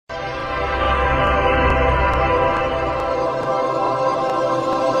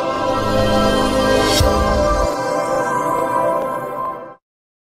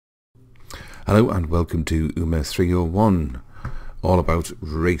Hello and welcome to UMA 301, all about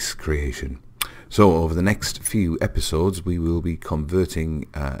race creation. So over the next few episodes we will be converting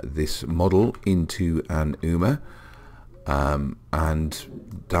this model into an UMA, and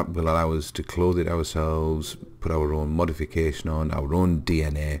that will allow us to clothe it ourselves, put our own modification on, our own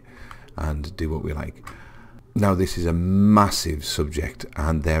DNA, and do what we like. Now this is a massive subject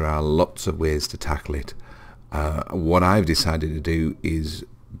and there are lots of ways to tackle it. What I've decided to do is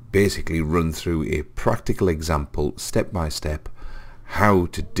basically run through a practical example, step by step, how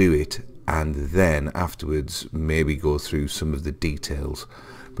to do it, and then afterwards maybe go through some of the details.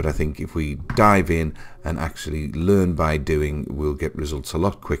 But I think if we dive in and actually learn by doing, we'll get results a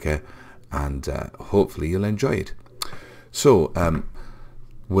lot quicker, and hopefully you'll enjoy it. So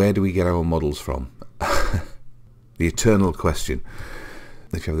where do we get our models from? The eternal question.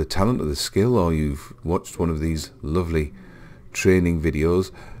 If you have the talent or the skill, or you've watched one of these lovely training videos,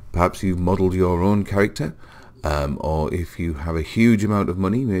 perhaps you've modeled your own character, or if you have a huge amount of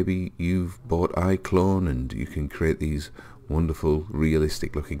money, maybe you've bought iClone and you can create these wonderful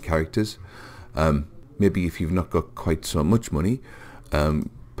realistic looking characters. Maybe if you've not got quite so much money,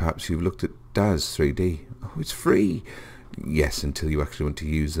 perhaps you've looked at DAZ 3D. Oh, it's free. Yes, until you actually want to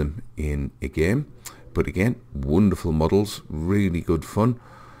use them in a game. But again, wonderful models, really good fun.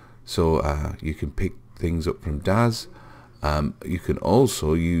 So you can pick things up from DAZ. You can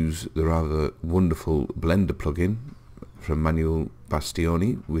also use the rather wonderful Blender plugin from Manuel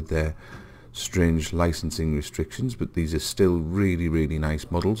Bastioni with their strange licensing restrictions, but these are still really nice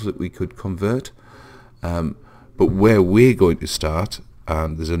models that we could convert. But where we're going to start,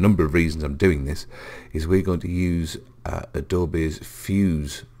 there's a number of reasons I'm doing this, is we're going to use Adobe's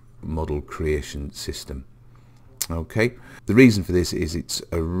Fuse model creation system. Okay, the reason for this is it's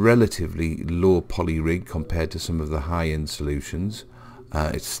a relatively low poly rig compared to some of the high-end solutions.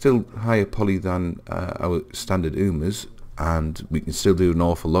 It's still higher poly than our standard UMAs, and we can still do an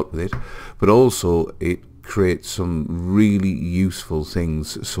awful lot with it, but also it creates some really useful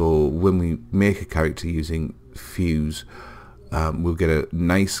things. So when we make a character using Fuse, we'll get a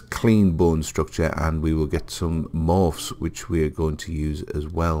nice clean bone structure, and we will get some morphs which we are going to use as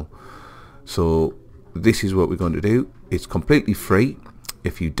well. So this is what we're going to do. It's completely free.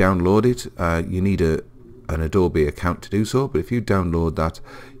 If you download it, you need an Adobe account to do so, but if you download that,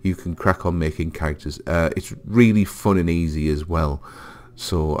 you can crack on making characters. It's really fun and easy as well,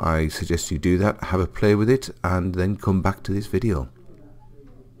 so I suggest you do that, have a play with it, and then come back to this video.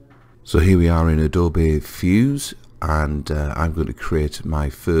 So here we are in Adobe Fuse, and I'm going to create my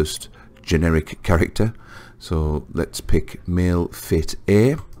first generic character. So let's pick male fit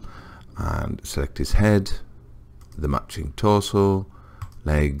A and select his head, the matching torso,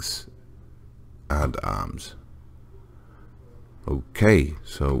 legs and arms. Okay,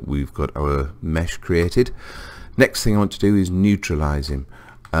 so we've got our mesh created. Next thing I want to do is neutralize him.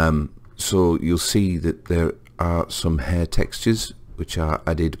 So you'll see that there are some hair textures which are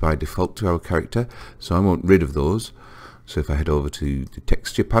added by default to our character, so I want rid of those. So if I head over to the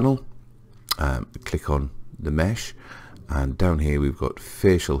texture panel, click on the mesh, and down here we've got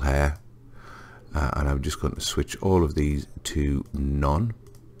facial hair, and I'm just going to switch all of these to none.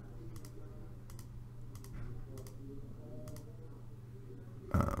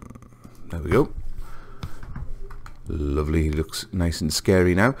 There we go. Lovely, looks nice and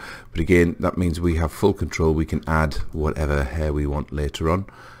scary now, but again that means we have full control. We can add whatever hair we want later on.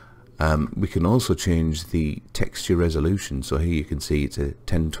 We can also change the texture resolution, so here you can see it's a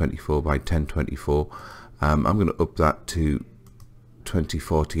 1024 by 1024. I'm going to up that to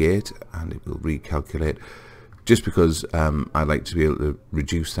 2048 and it will recalculate, just because I like to be able to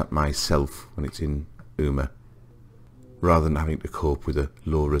reduce that myself when it's in UMA, rather than having to cope with a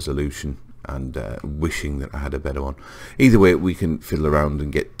low resolution and wishing that I had a better one. Either way, we can fiddle around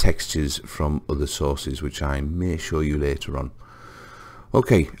and get textures from other sources, which I may show you later on.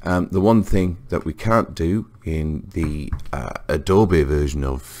 Okay, the one thing that we can't do in the Adobe version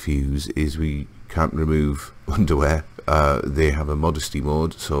of Fuse is we can't remove underwear. They have a modesty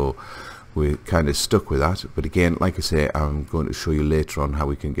mode, so we're kind of stuck with that. But again, like I say, I'm going to show you later on how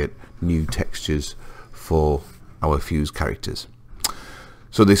we can get new textures for our Fuse characters.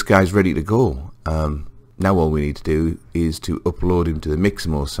 So this guy's ready to go. Now all we need to do is to upload him to the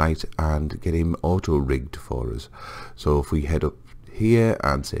Mixamo site and get him auto rigged for us. So if we head up here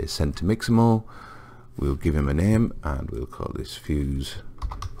and say send to Mixamo, we'll give him a name and we'll call this Fuse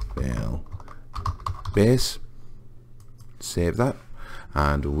Male Base. Save that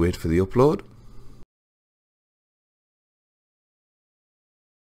and wait for the upload.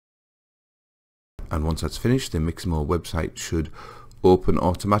 And once that's finished, the Mixamo website should open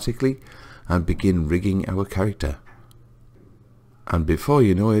automatically, and begin rigging our character. And before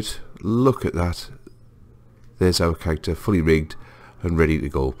you know it, look at that, there's our character fully rigged and ready to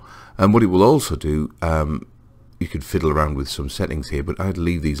go. And what it will also do, you could fiddle around with some settings here, but I'd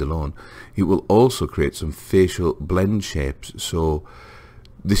leave these alone. It will also create some facial blend shapes. So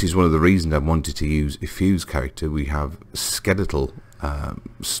this is one of the reasons I wanted to use a Fuse character. We have skeletal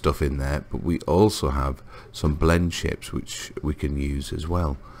stuff in there, but we also have some blend shapes which we can use as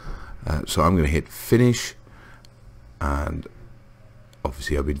well. So I'm going to hit finish, and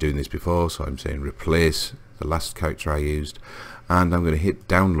obviously I've been doing this before, so I'm saying replace the last character I used, and I'm going to hit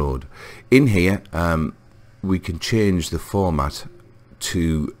download. In here we can change the format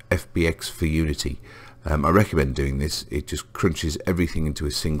to FBX for Unity. I recommend doing this. It just crunches everything into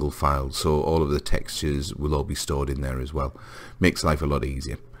a single file, so all of the textures will all be stored in there as well. Makes life a lot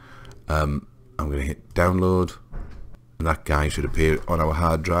easier. I'm going to hit download, and that guy should appear on our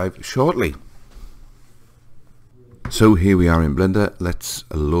hard drive shortly. So here we are in Blender. Let's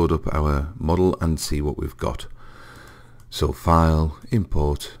load up our model and see what we've got. So file,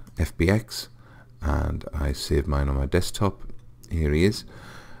 import, FBX, and I saved mine on my desktop. Here he is.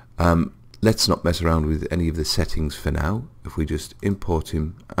 Let's not mess around with any of the settings for now. If we just import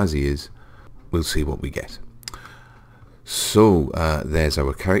him as he is, we'll see what we get. So there's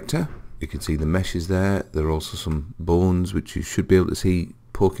our character. You can see the meshes there. There are also some bones which you should be able to see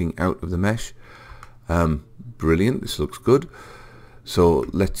poking out of the mesh. Brilliant, this looks good. So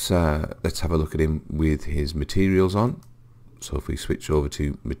let's have a look at him with his materials on. So if we switch over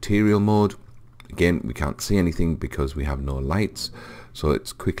to material mode, again we can't see anything because we have no lights. So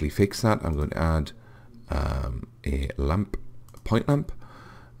let's quickly fix that. I'm going to add a lamp, a point lamp,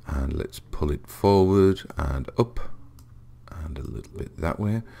 and let's pull it forward and up and a little bit that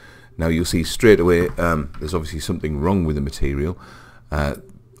way. Now you'll see straight away there's obviously something wrong with the material.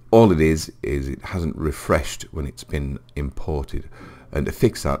 All it is it hasn't refreshed when it's been imported, and to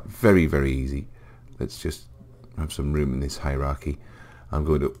fix that, very easy. Let's just have some room in this hierarchy. I'm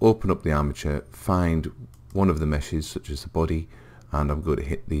going to open up the armature, find one of the meshes such as the body, and I'm going to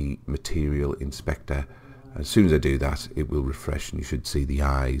hit the material inspector. As soon as I do that, it will refresh and you should see the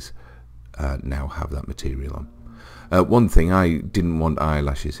eyes now have that material on. One thing, I didn't want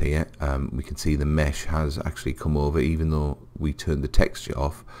eyelashes here. We can see the mesh has actually come over even though we turned the texture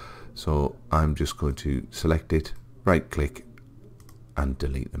off. So I'm just going to select it, right click and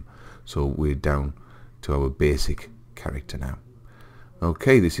delete them. So we're down to our basic character now.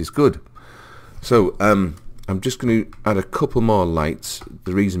 Okay, this is good. So I'm just going to add a couple more lights.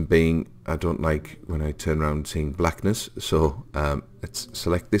 The reason being, I don't like when I turn around seeing blackness. So let's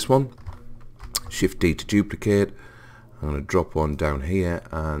select this one, Shift D to duplicate. I'm going to drop one down here,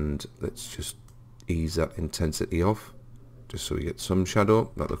 and let's just ease that intensity off just so we get some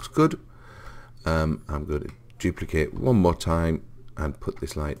shadow. That looks good. I'm going to duplicate one more time and put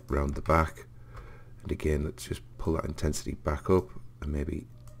this light round the back, and again let's just pull that intensity back up and maybe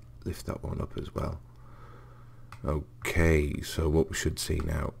lift that one up as well. Okay, so what we should see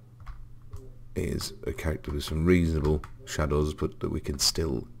now is a character with some reasonable shadows, but that we can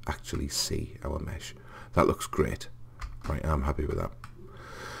still actually see our mesh. That looks great. Right, I'm happy with that.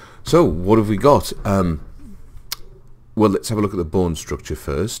 So what have we got? Well, let's have a look at the bone structure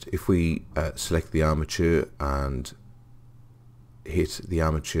first. If we select the armature and hit the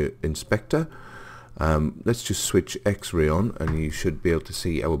armature inspector, let's just switch X-ray on, and you should be able to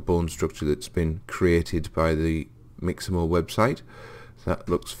see our bone structure that's been created by the Mixamo website. That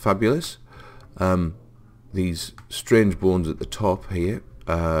looks fabulous. These strange bones at the top here,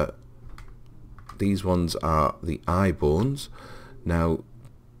 these ones are the eye bones. Now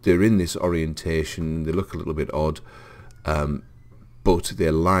they're in this orientation, they look a little bit odd, but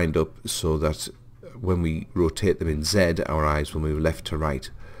they're lined up so that when we rotate them in Z, our eyes will move left to right.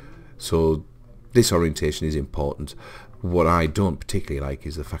 So this orientation is important. What I don't particularly like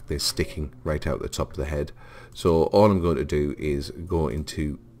is the fact they're sticking right out the top of the head. So all I'm going to do is go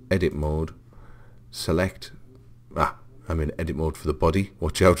into edit mode, select, I'm in edit mode for the body,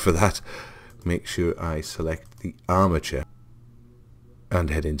 watch out for that. Make sure I select the armature and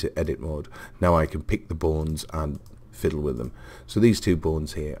head into edit mode. Now I can pick the bones and fiddle with them. So these two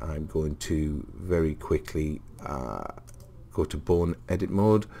bones here, I'm going to very quickly go to bone edit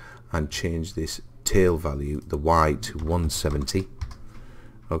mode and change this tail value, the Y, to 170.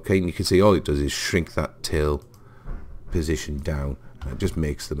 Okay, and you can see all it does is shrink that tail position down, and it just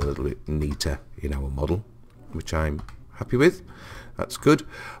makes them a little bit neater in our model, which I'm happy with. That's good.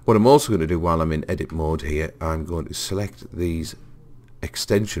 What I'm also going to do while I'm in edit mode here, I'm going to select these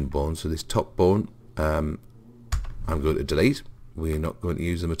extension bones. So this top bone, I'm going to delete. We're not going to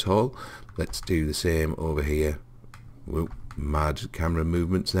use them at all. let's do the same over here. Whoa, mad camera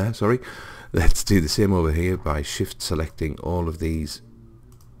movements there, sorry. Let's do the same over here by shift selecting all of these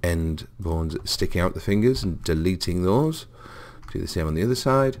end bones sticking out the fingers and deleting those. Do the same on the other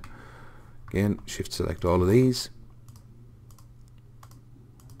side. Again, shift select all of these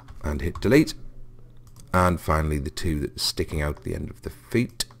and hit delete. And finally the two that are sticking out the end of the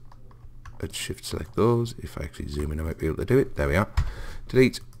feet. Let's shift select those. If I actually zoom in I might be able to do it. There we are.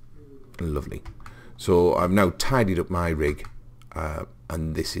 Delete. Lovely. So I've now tidied up my rig,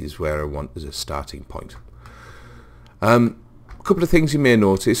 and this is where I want as a starting point. A couple of things you may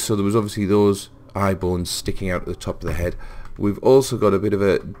notice. So there was obviously those eye bones sticking out at the top of the head. We've also got a bit of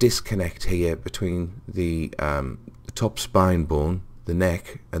a disconnect here between the top spine bone, the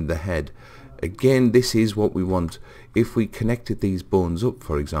neck, and the head. Again, this is what we want. If we connected these bones up,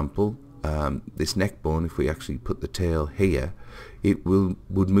 for example, this neck bone, if we actually put the tail here, it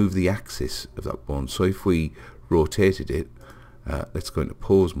would move the axis of that bone. So if we rotated it, let's go into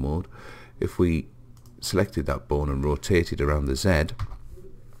pose mode. If we selected that bone and rotated around the Z,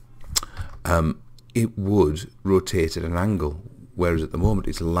 it would rotate at an angle, whereas at the moment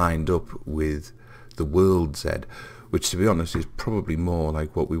it's lined up with the world Z, which to be honest is probably more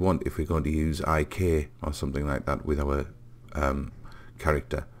like what we want if we're going to use IK or something like that with our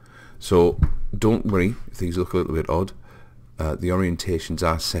character. So don't worry if these look a little bit odd. The orientations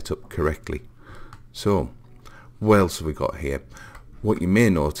are set up correctly. So what else have we got here? What you may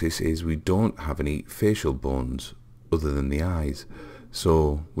notice is we don't have any facial bones other than the eyes.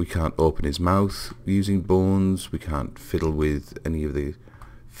 So we can't open his mouth using bones, we can't fiddle with any of the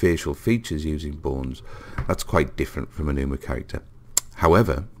facial features using bones. That's quite different from an Uma character.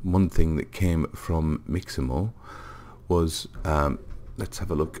 However, one thing that came from Mixamo was, let's have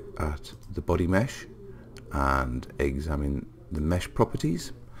a look at the body mesh and examine the mesh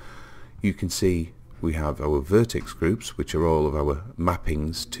properties. You can see we have our vertex groups, which are all of our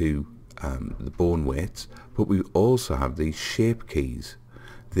mappings to the bone weights, but we also have these shape keys.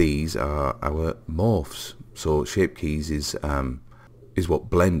 These are our morphs. So shape keys is what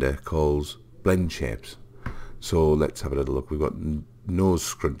Blender calls blend shapes. So let's have a little look. We've got nose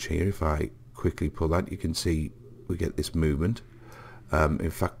scrunch here. If I quickly pull that, you can see we get this movement.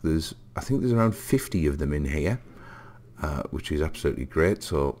 In fact, I think there's around 50 of them in here, which is absolutely great.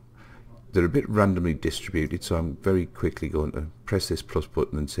 So they're a bit randomly distributed, so I'm very quickly going to press this plus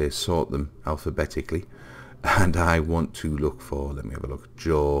button and say sort them alphabetically, and I want to look for, let me have a look,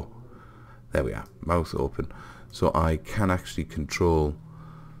 jaw, there we are, mouth open. So I can actually control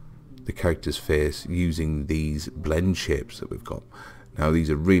the character's face using these blend shapes that we've got. Now these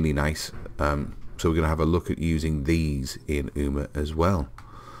are really nice, so we're going to have a look at using these in Uma as well.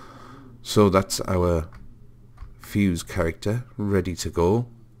 So that's our Fuse character ready to go.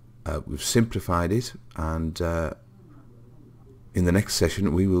 We've simplified it, and in the next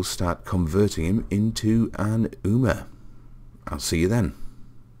session we will start converting him into an Uma. I'll see you then.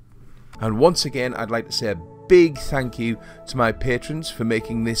 And once again I'd like to say a big thank you to my patrons for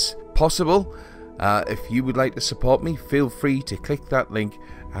making this possible. If you would like to support me, feel free to click that link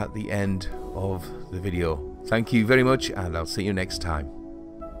at the end of the video. Thank you very much, and I'll see you next time.